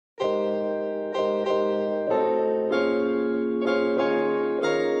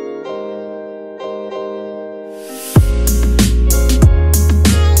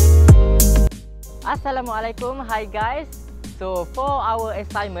Assalamualaikum, hi guys. So for our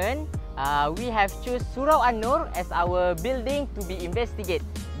assignment, we have choose Surau An-Nur as our building to be investigated.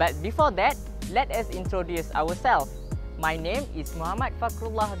 But before that, let us introduce ourselves. My name is Muhammad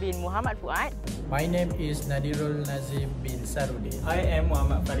Fakrullah bin Muhammad Fuad. My name is Nadirul Nazim bin Sarudin. I am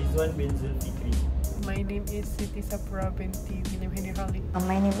Muhammad Farizwan bin Zulfikri. My name is Siti Sapura binti William Henry Harley.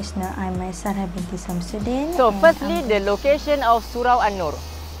 My name is Naima Sarah binti Samsudin. So firstly, the location of Surau An-Nur.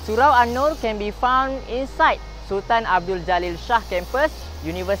 Surau An-Nur can be found inside Sultan Abdul Jalil Shah Campus,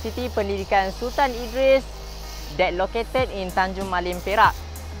 Universiti Pendidikan Sultan Idris, that located in Tanjung Malim, Perak.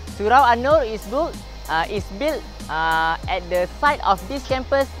 Surau An-Nur is built at the site of this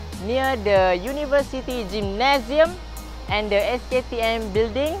campus near the University Gymnasium and the SKTM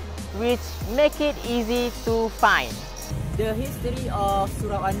building, which make it easy to find. The history of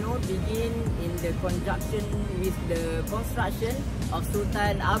Surau An-Nur begin in the conjunction with the construction of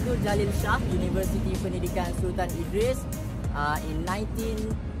Sultan Abdul Jalil Shah University Pendidikan Sultan Idris in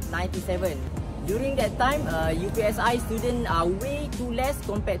 1997. During that time, UPSI students are way too less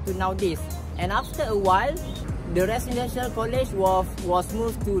compared to nowadays. And after a while, the residential college was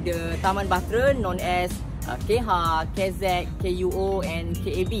moved to the Taman Bahtera known as KH, KZ, KUO and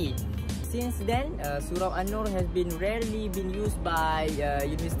KAB. Since then, Surau An-Nur has been rarely been used by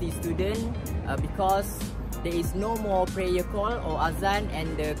university students because there is no more prayer call or azan and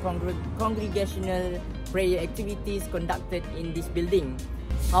the congregational prayer activities conducted in this building.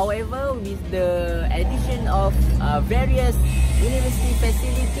 However, with the addition of various university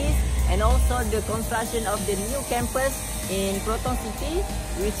facilities and also the construction of the new campus in Proton City,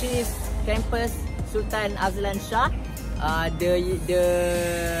 which is campus Sultan Azlan Shah, the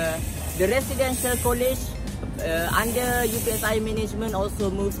residential college under UPSI management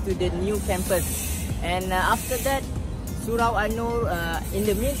also moved to the new campus. And after that, Surau An-Nur, in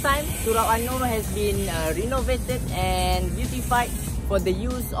the meantime, Surau An-Nur has been renovated and beautified for the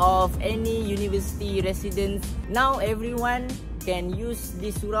use of any university residents. Now everyone can use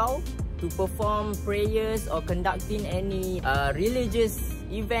this surau to perform prayers or conducting any religious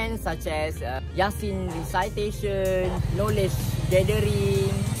events such as Yasin recitation, knowledge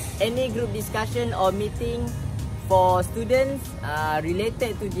gathering, any group discussion or meeting for students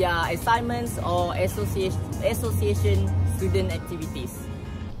related to their assignments or association student activities.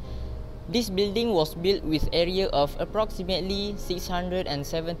 This building was built with area of approximately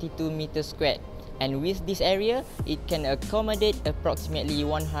 672 meters squared, and with this area, it can accommodate approximately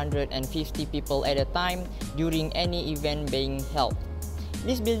 150 people at a time during any event being held.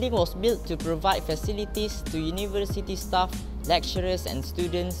 This building was built to provide facilities to university staff, lecturers and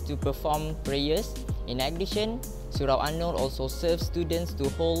students to perform prayers. In addition, Surau An-Nur also serves students to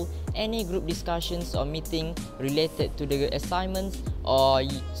hold any group discussions or meeting related to the assignments or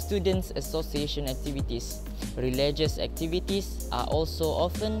students' association activities. Religious activities are also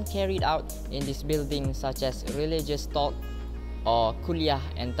often carried out in this building, such as religious talk or kuliah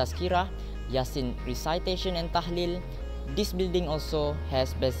and tazkirah, Yasin recitation and tahlil. This building also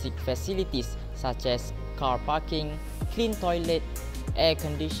has basic facilities such as car parking, clean toilet, air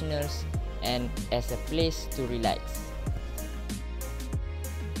conditioners, and as a place to relax.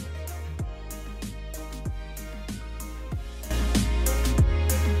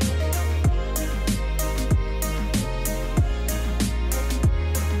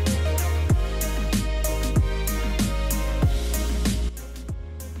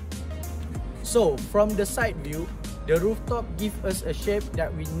 So from the side view, the rooftop gives us a shape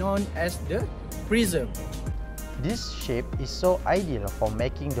that we known as the prism. This shape is so ideal for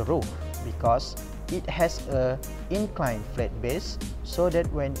making the roof because it has a inclined flat base so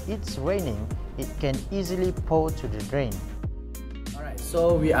that when it's raining, it can easily pour to the drain. Alright,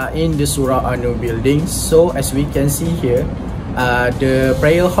 so we are in the Surau An-Nur building. So as we can see here, the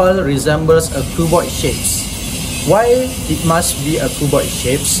prayer hall resembles a cuboid shapes. Why it must be a cuboid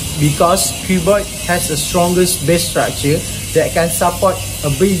shapes? Because cuboid has the strongest base structure that can support a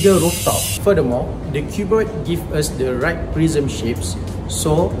bigger rooftop. Furthermore, the cuboid gives us the right prism shapes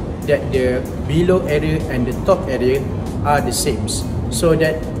so that the below area and the top area are the same, so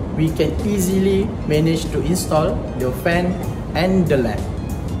that we can easily manage to install the fan and the lamp.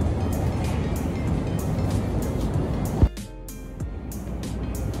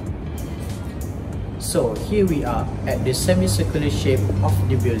 So here we are at the semicircular shape of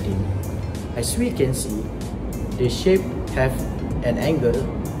the building. As we can see, the shape have an angle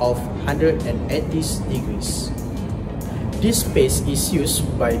of 180 degrees. This space is used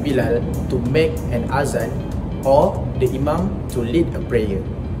by Bilal to make an azan or the imam to lead a prayer.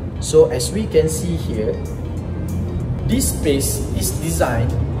 So as we can see here, this space is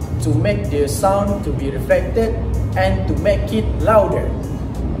designed to make the sound to be reflected and to make it louder.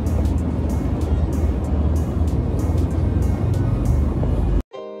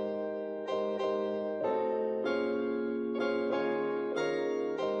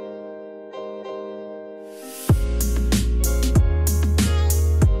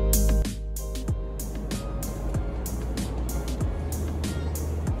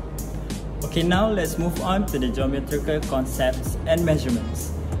 Okay, now let's move on to the geometrical concepts and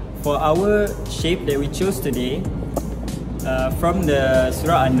measurements. For our shape that we chose today, from the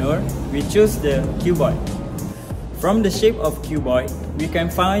Surau An-Nur, we choose the cuboid. From the shape of cuboid, we can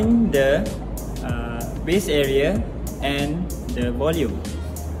find the base area and the volume.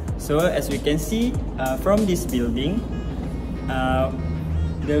 So as we can see from this building,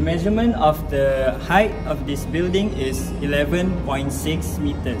 the measurement of the height of this building is 11.6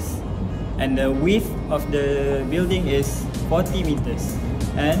 meters. And the width of the building is 40 meters,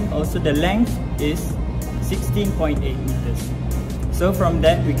 and also the length is 16.8 meters. So from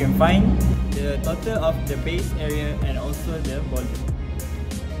that we can find the total of the base area and also the volume.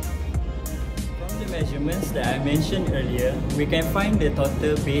 From the measurements that I mentioned earlier, we can find the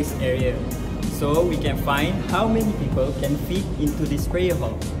total base area. So we can find how many people can fit into this prayer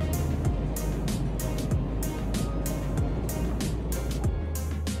hall.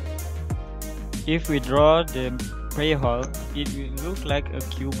 If we draw the prayer hall, it will look like a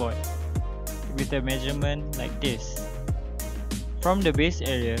cuboid with a measurement like this. From the base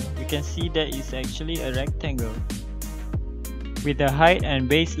area, we can see that it's actually a rectangle. With the height and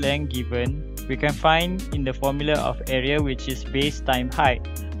base length given, we can find in the formula of area, which is base times height.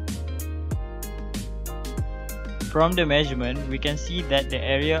 From the measurement, we can see that the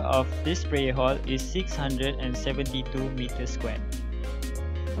area of this prayer hall is 672 meters squared.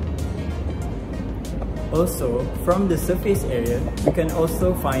 Also, from the surface area, we can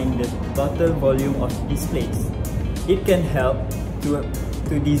also find the total volume of this place. It can help to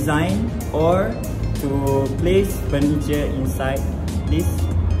design or to place furniture inside this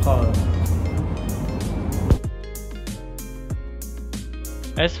hall.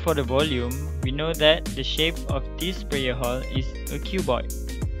 As for the volume, we know that the shape of this prayer hall is a cuboid.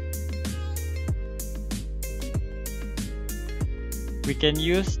 We can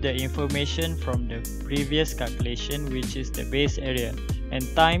use the information from the previous calculation, which is the base area, and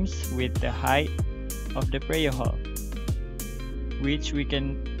times with the height of the prayer hall, which we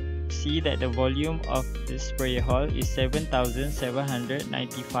can see that the volume of this prayer hall is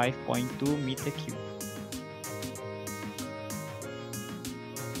 7,795.2 meter cube.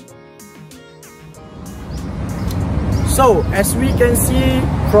 So, as we can see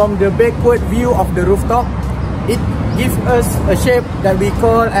from the backward view of the rooftop, it gives us a shape that we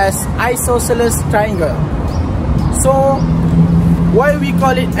call as isosceles triangle. So, why we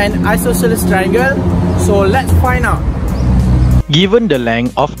call it an isosceles triangle? So, let's find out. Given the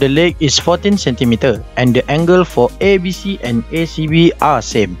length of the leg is 14 cm and the angle for ABC and ACB are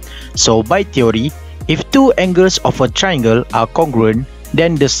same. So, by theory, if two angles of a triangle are congruent,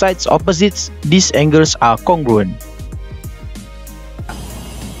 then the sides opposites these angles are congruent.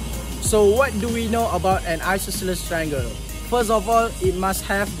 So what do we know about an isosceles triangle? First of all, it must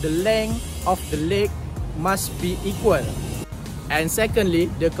have the length of the leg must be equal. And secondly,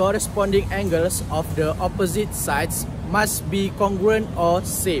 the corresponding angles of the opposite sides must be congruent or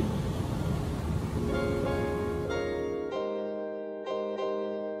same.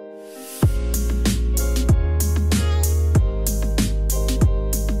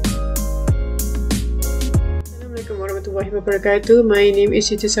 Warahmatullahi wabarakatuh. My name is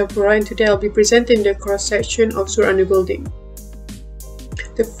Siti Sapura and today I'll be presenting the cross-section of Surau An-Nur building.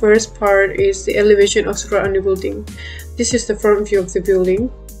 The first part is the elevation of Surau An-Nur building. This is the front view of the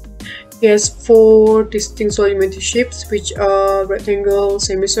building. It has four distinct volumetric shapes, which are rectangle,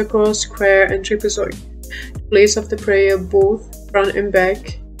 semicircle, square, and trapezoid. The place of the prayer, both front and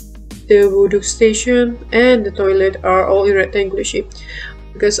back, the wudu station, and the toilet are all in rectangular shape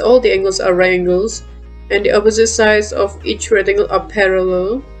because all the angles are right angles. And the opposite sides of each rectangle are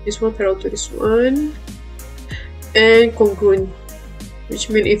parallel. This one parallel to this one. And congruent. Which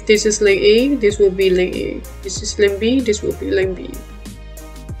means if this is length A, this will be length A. This is length B, this will be length B.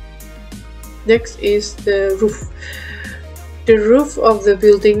 Next is the roof. The roof of the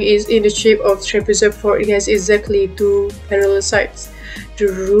building is in the shape of trapezoid, for it has exactly two parallel sides.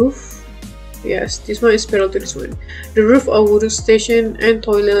 The roof, yes, this one is parallel to this one. The roof of wudu station and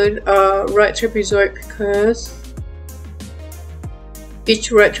toilet are right trapezoid because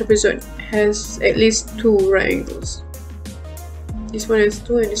each right trapezoid has at least two right angles. This one has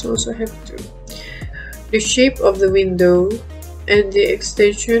two and this one also has two. The shape of the window and the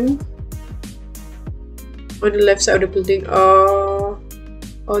extension on the left side of the building are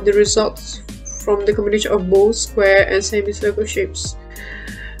the results from the combination of both square and semicircle shapes.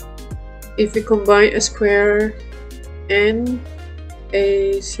 If we combine a square and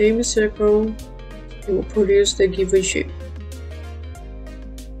a semicircle, it will produce the given shape.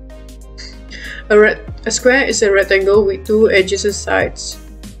 A square is a rectangle with two adjacent sides,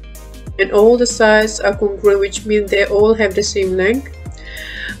 and all the sides are congruent, which means they all have the same length,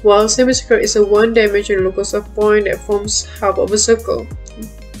 while semicircle is a one-dimensional locus of point that forms half of a circle.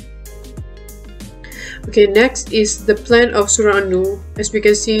 Okay, next is the plan of Surau An-Nur. As we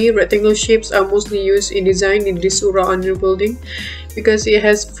can see, rectangle shapes are mostly used in design in this Surau An-Nur building because it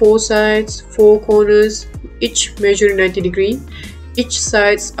has 4 sides, 4 corners, each measuring 90 degrees. Each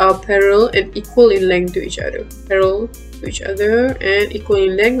sides are parallel and equal in length to each other. Parallel to each other and equal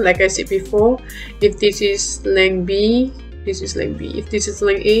in length. Like I said before, if this is length B, this is length B. If this is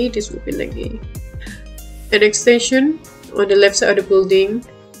length A, this will be length A. An extension on the left side of the building,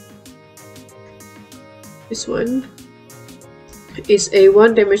 this one, is a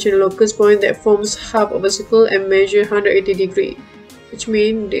one-dimensional locus point that forms half of a circle and measures 180 degrees, which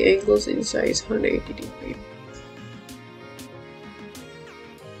means the angles inside is 180 degrees.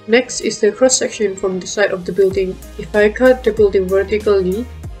 Next is the cross-section from the side of the building. If I cut the building vertically,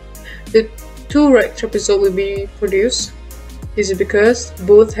 the 2 right trapezoids will be produced. This is because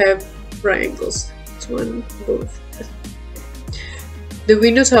both have right angles. This one, both. The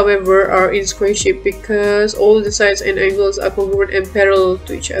windows, however, are in square shape because all the sides and angles are congruent and parallel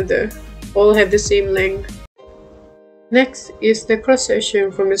to each other. All have the same length. Next is the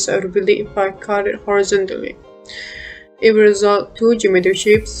cross-section from the side of the building. If I cut it horizontally, it will result 2 geometric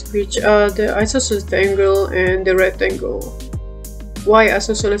shapes, which are the isosceles triangle and the rectangle. Why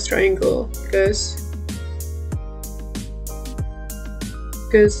isosceles triangle? Because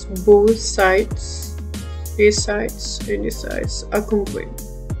both sides, these sides and these sides, are congruent.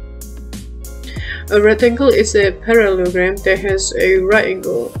 A rectangle is a parallelogram that has a right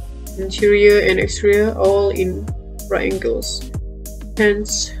angle, interior and exterior all in right angles,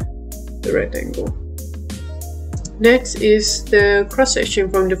 hence the rectangle. Next is the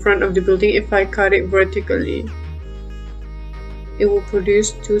cross-section from the front of the building. If I cut it vertically, it will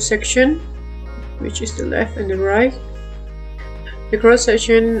produce 2 sections, which is the left and the right. The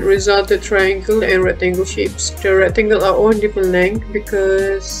cross-section resulted triangle and rectangle shapes. The rectangle are all different length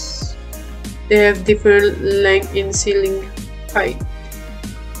because they have different length in ceiling height,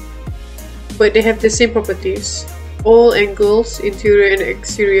 but they have the same properties. All angles, interior and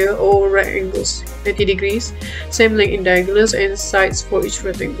exterior, all right angles, 90 degrees, same length in diagonals and sides for each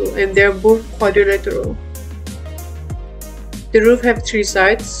rectangle, and they are both quadrilateral. The roof have 3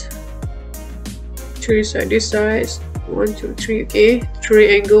 sides. 3 sides, this side, 1, 2, 3, okay,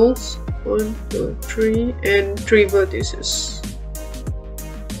 3 angles, 1, 2, 3, and 3 vertices.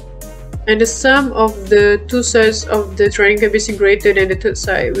 And the sum of the 2 sides of the triangle is greater than the 3rd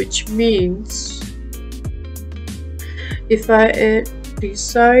side, which means if I add this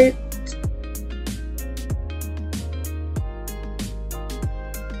side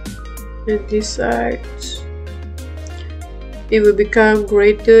and this side, it will become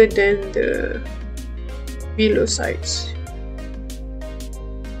greater than the below sides,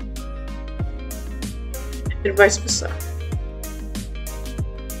 and vice versa.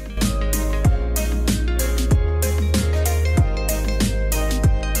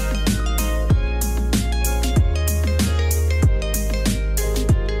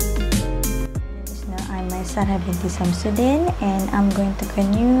 Sarah binti Samsudin, and I'm going to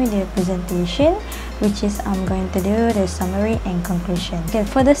continue the presentation, which is I'm going to do the summary and conclusion. Okay,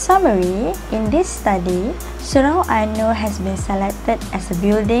 for the summary, in this study, Surau An-Nur has been selected as a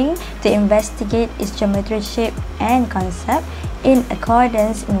building to investigate its geometric shape and concept in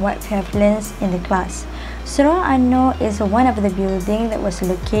accordance in what we have learned in the class. Surau An-Nur is one of the buildings that was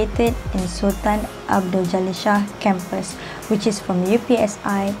located in Sultan Abdul Jalil Shah campus, which is from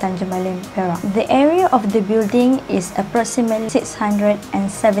UPSI Tanjung Malim, Perak. The area of the building is approximately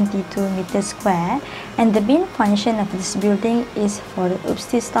 672 meters square, and the main function of this building is for the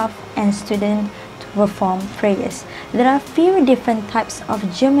UPSI staff and students to perform prayers. There are few different types of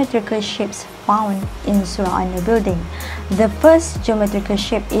geometrical shapes found in Surau An-Nur building. The first geometrical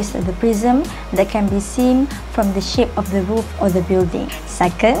shape is the prism that can be seen from the shape of the roof of the building.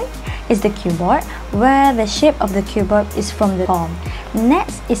 Second is the cuboid, where the shape of the cuboid is from the form.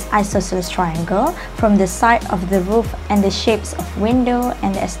 Next is isosceles triangle. From the side of the roof and the shapes of window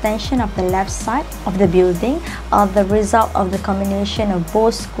and the extension of the left side of the building are the result of the combination of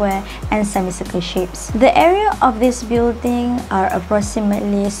both square and semicircle shapes. The area of this building are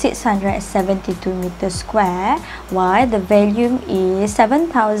approximately 672 meters square, while the volume is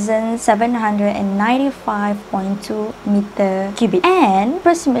 7,795.2 meter cubic, and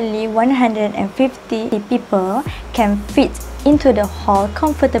approximately 150 people can fit into the hall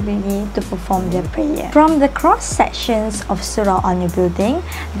comfortably to perform their prayer. From the cross sections of Surau Anu building,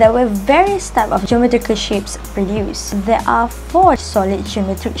 there were various types of geometrical shapes produced. There are 4 solid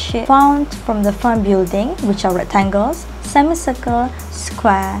geometric shapes found from the front building, which are rectangles, semicircle,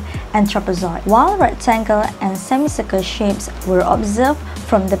 square, and trapezoid, while rectangle and semicircle shapes were observed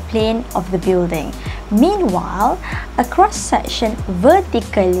from the plane of the building. Meanwhile, a cross-section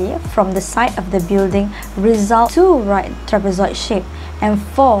vertically from the side of the building results 2 right trapezoid shapes and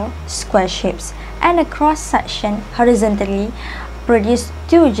 4 square shapes, and a cross-section horizontally produces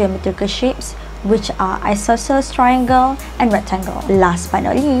 2 geometrical shapes, which are isosceles triangle and rectangle. Last but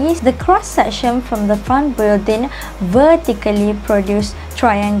not least, the cross-section from the front building vertically produce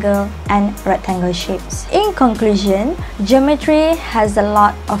triangle and rectangle shapes. In conclusion, geometry has a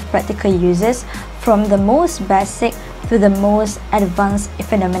lot of practical uses, from the most basic to the most advanced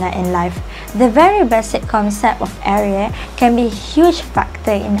phenomena in life. The very basic concept of area can be a huge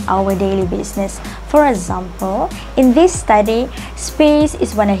factor in our daily business. For example, in this study, space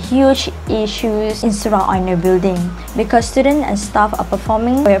is one of the huge issues in Surau Anu building because students and staff are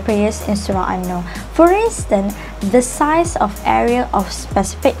performing their prayers in Surau Anu. For instance, the size of area of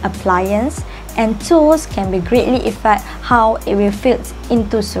specific appliance and tools can be greatly affect how it will fit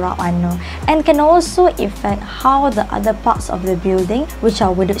into Surau Anu, and can also affect how the other parts of the building, which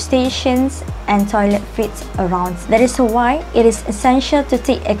are wuduk stations and toilet, fits around. That is why it is essential to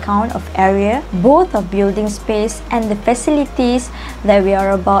take account of area, both of building space and the facilities that we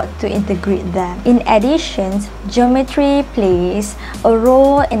are about to integrate them. In addition, geometry plays a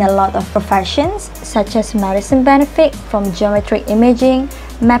role in a lot of professions, such as medicine benefit from geometric imaging,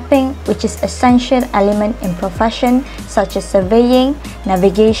 mapping, which is essential element in profession such as surveying,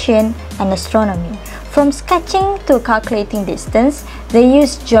 navigation, and astronomy. From sketching to calculating distance, they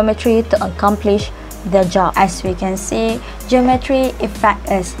use geometry to accomplish their job. As we can see, geometry affects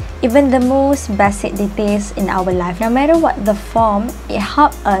us, even the most basic details in our life. No matter what the form, it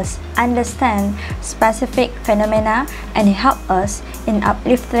helps us understand specific phenomena and it helps us in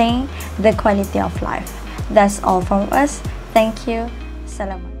uplifting the quality of life. That's all from us. Thank you.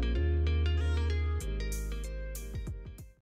 Salam.